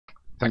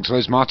Thanks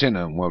Liz Martin,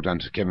 and well done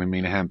to Kevin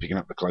Minahan picking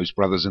up the close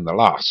brothers in the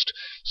last.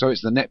 So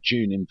it's the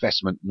Neptune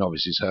Investment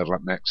Novices hurdle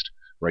up next.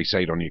 Race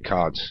 8 on your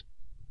cards.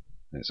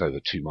 It's over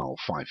 2 miles,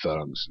 5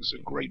 furlongs. It's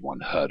a grade 1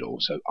 hurdle.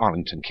 So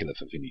Arlington Killer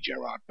for Vinnie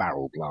Gerard,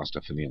 Barrel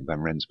Blaster for Neil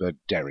Van Rensburg,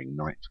 Daring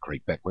Knight for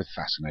Craig Beckwith,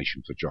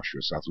 Fascination for Joshua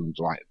Sutherland,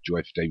 Light of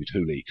Joy for David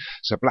Hooley,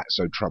 Sir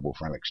Blatso Trouble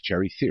for Alex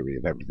Cherry, Theory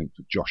of Everything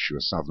for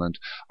Joshua Sutherland,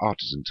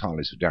 Artisan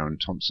Tarlis for Darren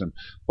Thompson,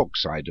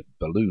 Boxside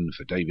Balloon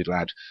for David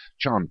Ladd,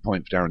 Charmed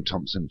Point for Darren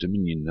Thompson,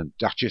 Dominion and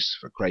Duchess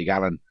for Craig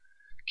Allen,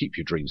 Keep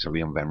Your Dreams for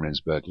Leon Van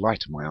Rensburg,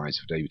 Light of My Eyes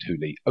for David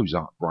Hooley,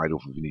 Ozark Bridle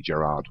for Vinnie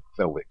Gerard,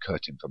 Velvet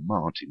Curtain for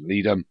Martin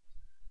Leadham.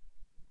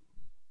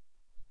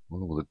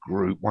 Well, all the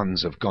Group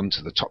 1s have gone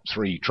to the top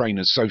 3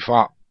 trainers so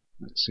far.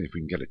 Let's see if we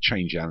can get a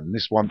change out in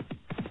this one.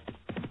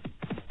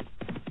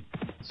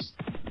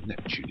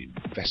 Neptune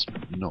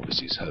Investment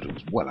Novices hurdle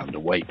is well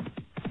underway.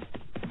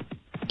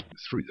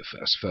 Through the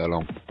first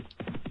furlong,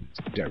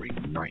 it's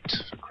Daring Knight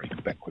for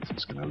Craig Beckwith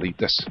that's going to lead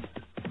this.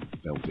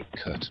 Velvet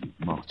Curtain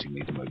of Martin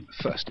Leadham over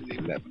the first of the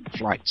 11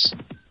 flights.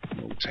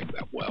 We'll take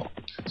that well.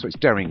 So it's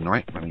Daring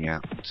Knight running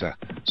out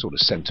sort of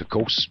centre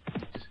course.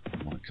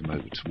 Might come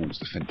over towards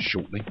the fence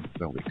shortly.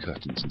 Velvet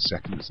Curtains in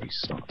second as they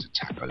start to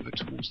tack over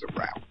towards the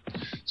row.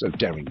 So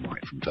Daring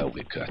Knight from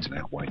Velvet Curtain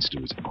out wide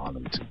still is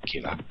Arlington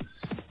Killer.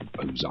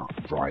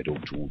 Ozark Bridle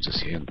towards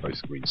us here, and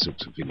both green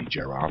silks for Vinnie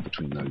Gerard.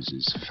 Between those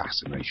is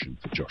Fascination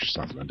for Josh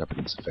Sutherland. Up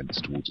against the fence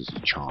towards us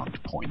is Charmed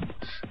Point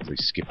as they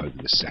skip over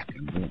the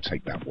second. They won't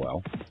take that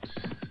well.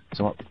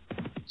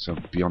 So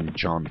beyond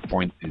Charmed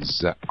Point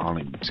is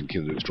Arlington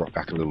Killer, that's dropped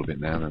back a little bit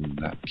now, and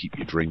Keep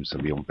Your Dreams for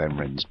Leon Van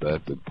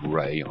Rensburg. The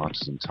grey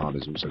Artisan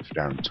Tarlis also for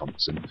Darren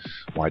Thompson.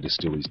 Wider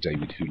still is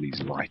David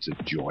Hooley's Light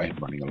of Joy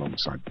running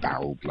alongside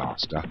Barrel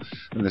Blaster.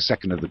 And the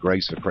second of the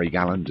greys for Craig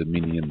Allen,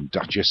 Dominion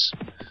Duchess.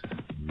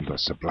 You've got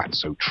Sir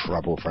Blatso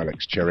Trouble for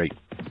Alex Cherry.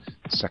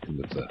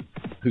 Second of the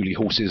Hooley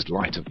horses,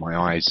 Light of My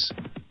Eyes.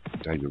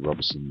 David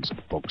Robertson's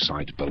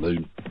Bogside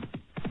Balloon.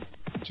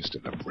 Just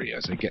at the rear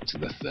as they get to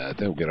the third,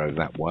 they'll get over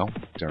that well.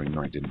 Daring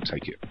Knight didn't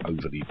take it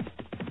overly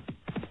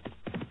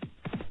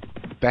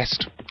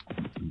best,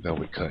 and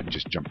Velvet Curtain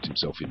just jumped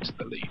himself into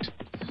the lead.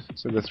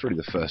 So they're through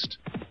the first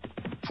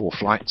 4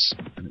 flights,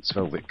 and it's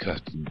Velvet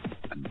Curtain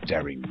and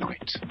Daring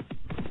Knight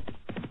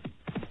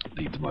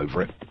lead them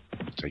over it.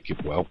 Take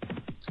it well.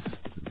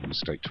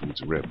 Mistake towards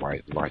the rear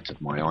by Light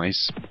of My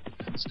Eyes.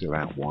 Still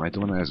out wide. The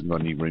one that hasn't got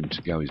any room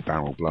to go is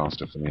Barrel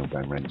Blaster for Neil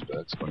Van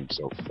Rensburg. He's got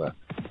himself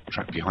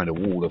trapped behind a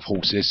wall of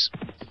horses.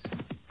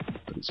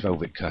 But it's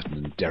Velvet Curtain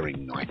and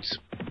Daring Knight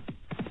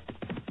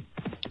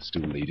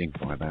still leading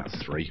by about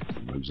 3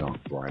 from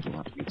Ozark Bridle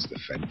up against the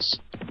fence.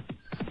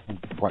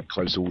 Quite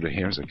close order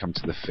here as they come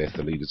to the 5th.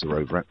 The leaders are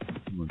over it.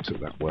 One took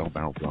that well.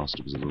 Barrel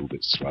Blaster was a little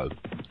bit slow.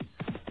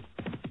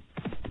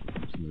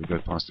 So they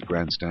go past the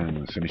grandstand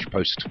and the finish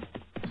post.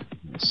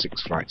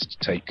 6 flights to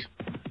take,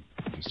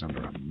 just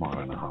under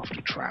 1.5 miles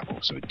to travel.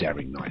 So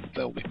Daring Knight and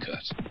Velvet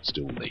Curtain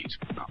still lead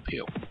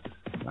uphill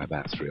by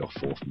about 3 or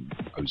 4 from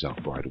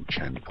Ozark Bridle,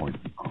 Chand Point,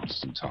 and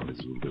Artisan Tarlis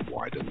a little bit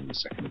wider than the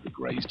second of the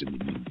greys,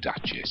 Dominion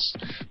Duchess.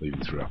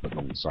 Moving through up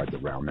alongside the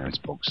row now is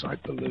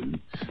Bogside Balloon.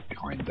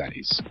 Behind that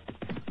is,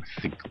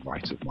 I think,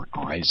 Light of My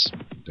Eyes,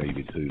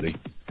 David Hooley.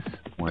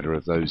 Wider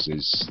of those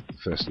is the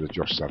first of the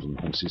Josh Sutherland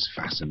horses,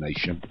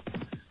 Fascination.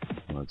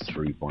 Followed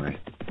through by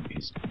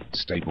his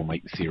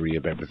stablemate Theory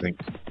of Everything.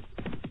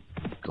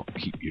 Got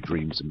Keep Your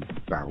Dreams and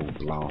Barrel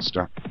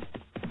Blaster.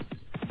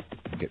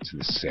 Get to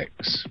the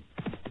 6.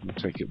 We'll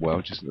take it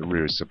well. Just at the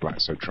rear is Sir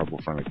Blatso Trouble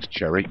for Alex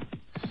Cherry.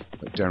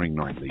 But Daring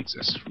Knight leads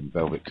us from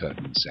Velvet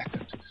Curtain in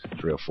second.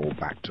 3 or 4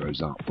 back to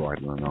Ozark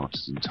Bridle and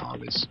Artisan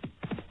Tarlis.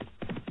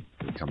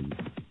 We come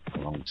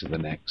along to the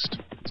next.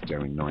 It's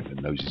Daring Knight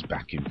that noses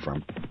back in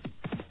front.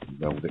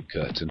 Velvet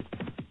Curtain.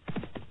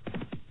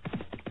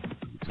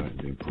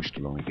 Being pushed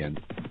along again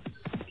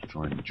to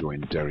try and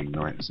join Daring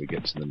Knight as they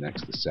get to the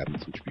next, the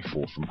 7th, which will be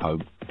 4 from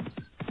home.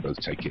 Both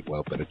take it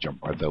well. Better jump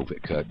by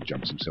Velvet Curtain,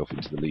 jumps himself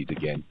into the lead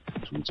again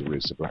towards the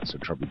rear. So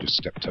Blatso Trouble just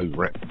stepped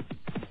over it.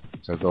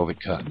 So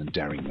Velvet Curtain and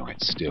Daring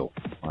Knight still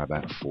by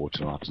about 4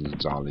 to Artisan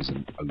Tarlis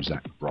and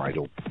Ozark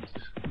Bridle.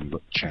 And you've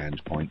got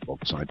Chand Point,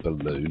 Bogside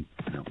Balloon.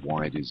 Out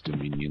wide is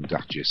Dominion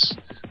Duchess.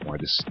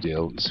 Wider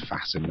still is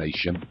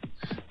Fascination.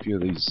 A few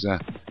of these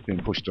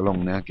being pushed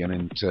along now,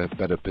 getting into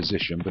better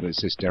position, but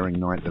it's this Daring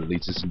Knight that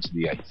leads us into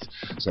the 8th.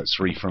 So that's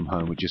 3 from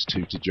home with just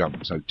 2 to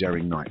jump. So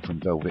Daring Knight from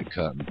Velvet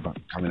Curtain, but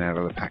coming out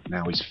of the pack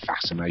now is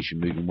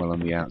Fascination, moving well on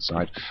the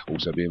outside,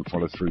 also being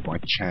followed through by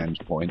Chand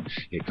Point.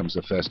 Here comes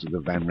the first of the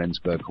Van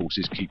Rensburg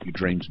horses, Keep Your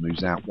Dreams,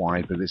 moves out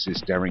wide, but this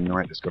is Daring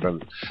Knight that's got a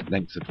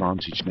length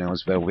advantage now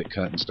as Velvet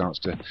Curtain starts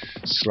to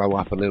slow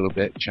up a little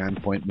bit.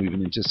 Chand Point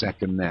moving into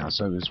second now,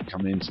 so as we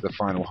come into the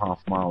final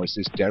half mile, it's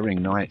this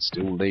Daring Knight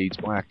still leads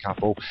by a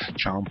couple.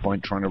 Charmed on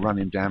point, trying to run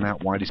him down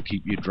out wide is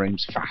Keep Your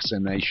Dreams,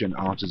 Fascination,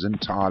 Artisan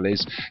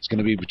Tarlis. It's going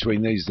to be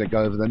between these. They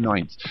go over the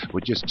 9th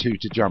with just 2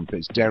 to jump.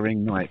 It's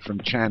Daring Knight from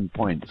Chan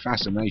Point,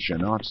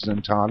 Fascination,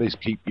 Artisan Tarlis,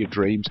 Keep Your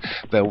Dreams,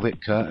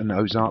 Velvet Curtain,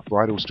 Ozark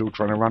Bridal still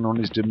trying to run on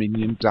his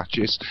Dominion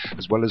Duchess,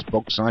 as well as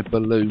Bogside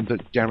Balloon,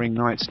 but Daring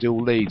Knight still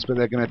leads, but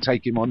they're going to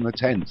take him on the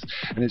 10th,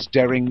 and it's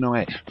Daring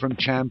Knight from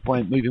Chan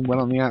Point, moving well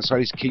on the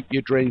outside is Keep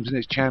Your Dreams, and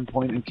it's Chan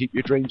Point and Keep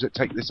Your Dreams that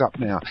take this up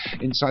now,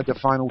 inside the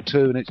final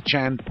 2, and it's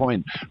Chan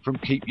Point from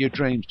Keep Your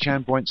Dreams.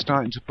 Chan Point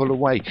starting to pull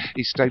away,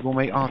 his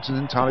stablemate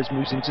Artisan Tarlis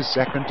moves into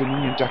 2nd,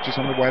 Dominion Duchess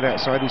on the wide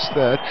outside is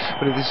 3rd,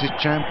 but this is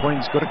Chan Point,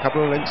 he's got a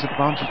couple of lengths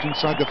advantage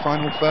inside the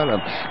final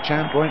furlong.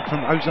 Chan Point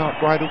from Ozark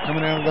Bridal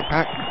coming out of the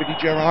pack, Billy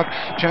Gerard,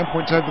 Chan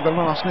Point's over the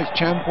last, and it's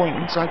Chan Point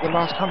inside the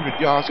last 100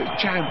 yards, it's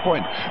Chan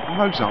Point from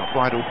Ozark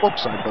Bridal,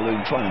 Bogside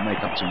Balloon trying to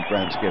make up some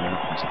ground to get up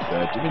into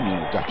 3rd,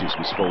 Dominion Duchess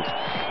was 4th.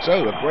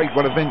 So a Grade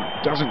 1 event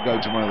doesn't go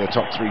to one of the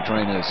top 3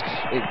 trainers,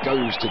 it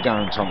goes to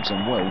Darren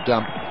Thompson. Well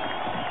done.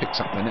 Picks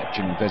up the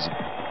Neptune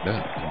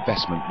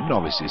Investment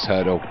Novices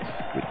hurdle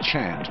with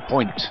Chan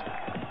Point.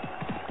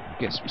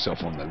 Gets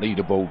himself on the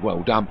leaderboard.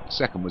 Well done.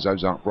 2nd was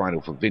Ozark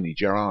Bridal for Vinnie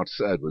Gerard.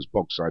 3rd was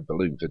Bogside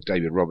Balloon for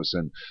David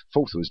Robertson.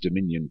 4th was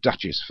Dominion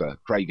Duchess for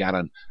Craig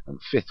Allen. And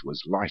 5th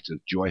was Light of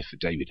Joy for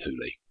David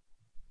Hooley.